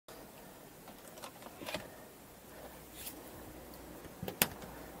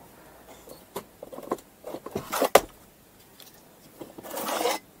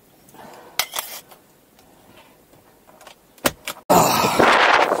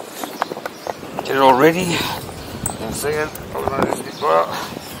Get it all ready. One second. Organize this well.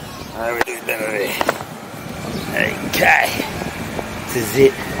 Everything's better there. Okay. This is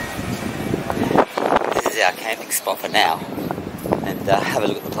it. This is our camping spot for now. And have a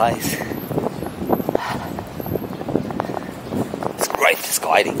look at the place. It's great for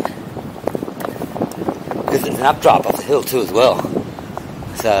skyding. Because it's an updraft off the hill too as well.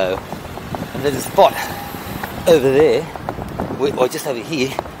 So, and there's a spot over there, or just over here,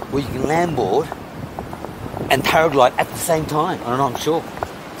 where you can landboard and paraglide at the same time. I don't know, I'm sure.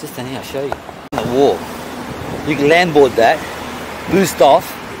 Just down here, I'll show you. On the wall. You can landboard that, boost off,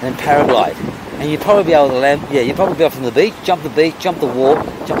 and then paraglide. And you'd probably be able to land, yeah, you'd probably be off from the beach, jump the wall,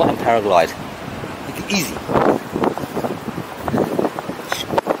 jump on and paraglide. Easy.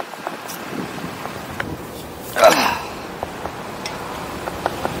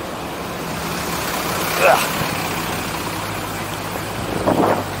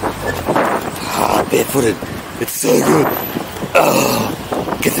 Barefooted. It's so good.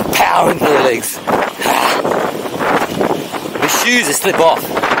 Oh, gets the power into the legs. The shoes will slip off.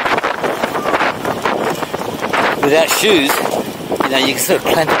 Without shoes, you know, you can sort of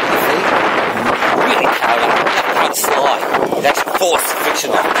plant up your feet. Really powered up. You can't slide. It actually forces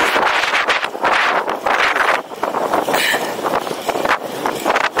friction off.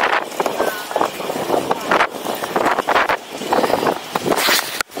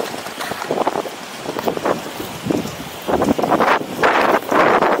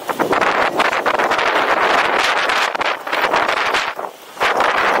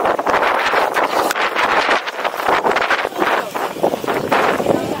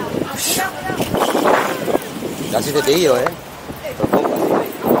 Casi te pillo, ¿eh?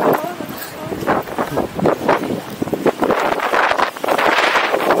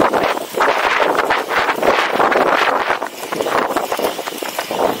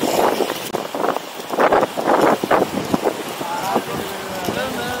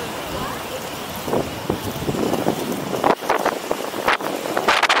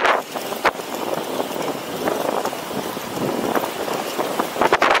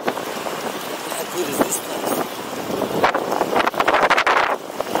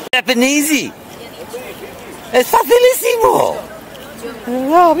 Easy. Es facilísimo.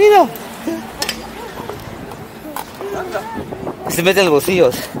 No, mira. Se mete en los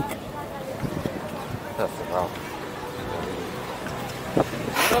bolsillos.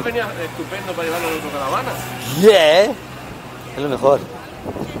 ¿No venía estupendo para llevarlo en otra caravana? Yeah. Es lo mejor.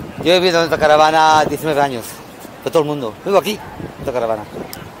 Yo he vivido en esta caravana 19 años. De todo el mundo. Vivo aquí, en esta caravana.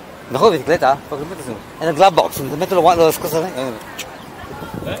 Mejor bicicleta, porque metes en el glove box, te metes las cosas.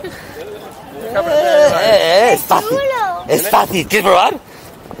 Es fácil. Es fácil. ¿Quieres probar?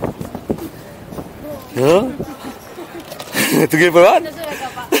 ¿No? ¿Tú quieres probar? No soy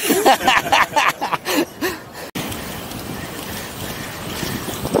capaz.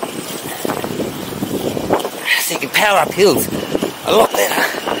 So you can power up hills a lot better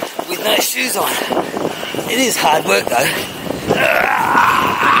with no shoes on. It is hard work though.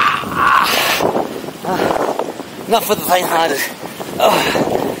 Not for the faint-hearted.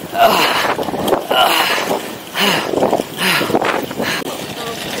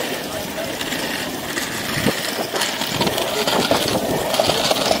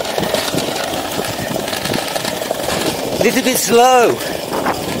 Little bit slow.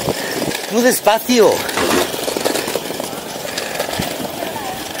 Muy despacio.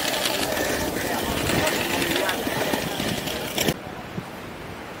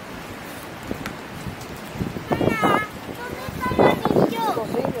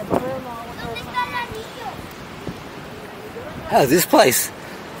 Oh, this place.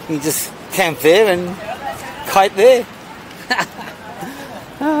 You can just camp there and kite there.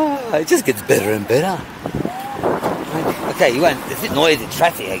 It just gets better and better. Okay, you won't, it's a bit noisy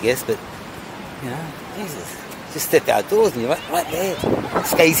traffic, I guess, but, you know, Jesus. Just step outdoors and you're right there.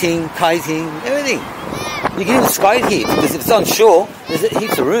 Skating, kiting, everything. You can even skate here, because if it's on shore, there's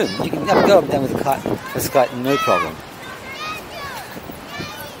heaps of room. You can go up and down with a kite, no problem.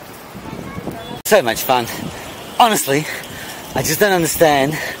 So much fun. Honestly, I just don't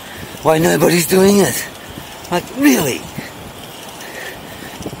understand why nobody's doing it. Like, really?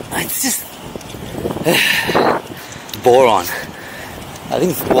 It's just... boron. I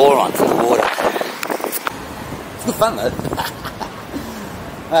think it's boron for the water. It's good fun though.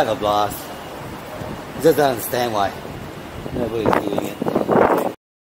 I had a blast. I just don't understand why nobody's doing it.